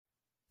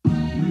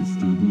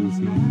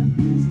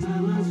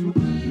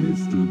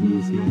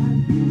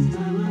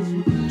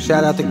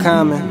Shout out to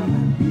Common,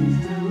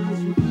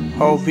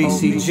 whole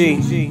BCG,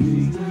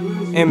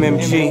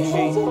 MMG,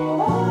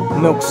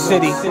 Milk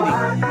City.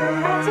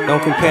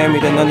 Don't compare me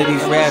to none of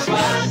these rappers.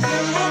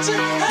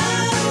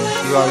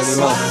 You already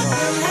know.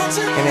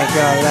 And they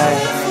got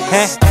like,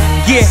 huh?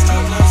 Yeah,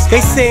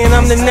 they saying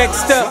I'm the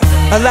next up.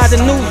 A lot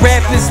of new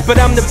rappers, but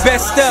I'm the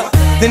best up.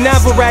 The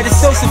novel writer,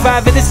 Soul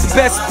Survivor, this the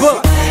best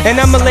book. And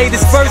I'ma lay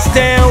this verse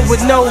down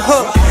with no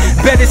hook.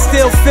 Bet it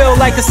still feel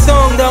like a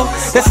song though.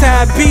 That's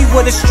how I be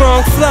with a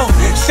strong flow.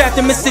 Shout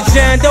to Mr.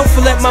 John Doe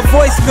for letting my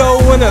voice go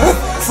in a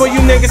for you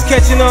niggas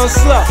catching on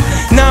slow.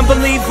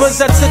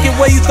 Non-believers, I took it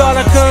where you thought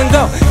I couldn't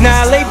go.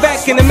 Now I lay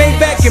back in the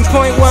Maybach and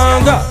point where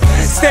I'm go.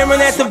 Staring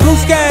at the blue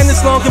sky in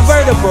this long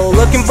convertible.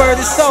 A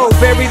converted soul,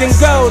 buried in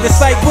gold. It's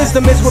like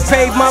wisdom is what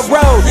paved my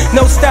road.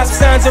 No stop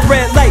signs or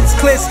red lights.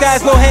 Clear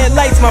skies, no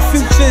headlights. My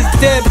future's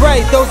dead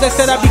bright. Those that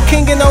said I'd be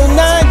king in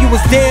 '09, you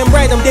was damn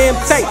right, I'm damn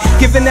tight.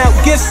 Giving out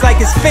gifts like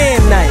it's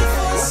fan night.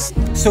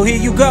 So here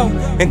you go,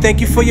 and thank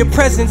you for your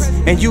presence.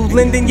 And you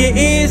lending your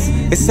ears,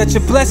 it's such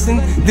a blessing.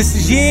 This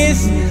is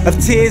years of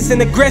tears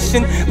and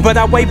aggression, but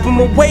I wipe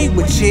them away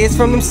with cheers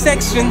from them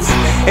sections.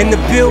 In the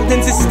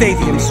buildings and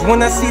stadiums,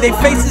 when I see their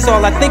faces,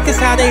 all I think is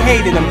how they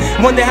hated them.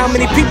 Wonder how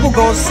many people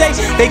gon' say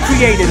they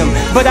created them.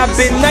 But I've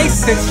been nice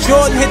since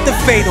Jordan hit the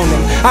fade on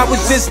them. I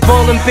was just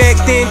ballin' back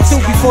then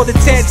too, before the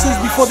tattoos,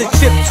 before the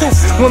chip too.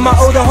 When my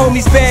older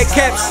homies bag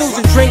capsules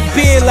and drink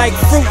beer like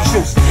fruit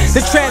juice.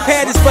 The trap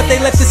had us, but they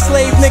let the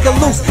slave nigga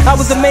loose. I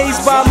was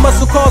amazed by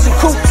muscle cars and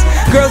coops,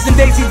 girls and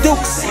Daisy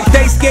Dukes,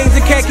 dice games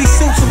and khaki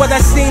suits. What I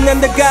seen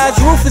under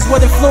God's roof is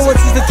what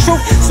influences the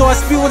truth. So I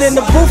spew it in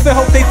the booth and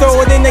hope they throw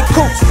it in their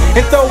coops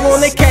and throw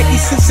on their khaki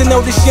suits and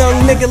know this young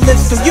nigga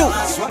lives through you.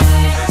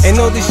 And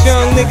know this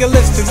young nigga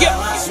lives through you.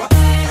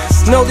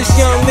 Know this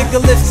young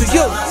nigga lives through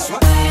you.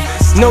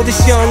 Know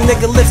this young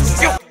nigga lives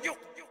through you.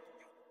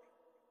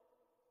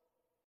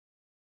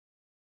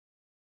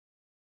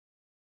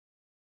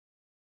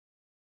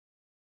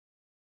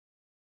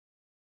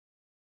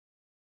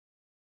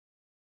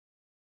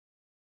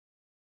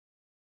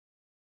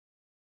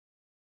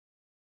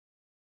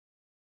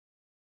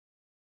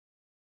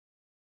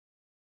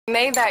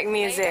 Maybach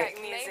music.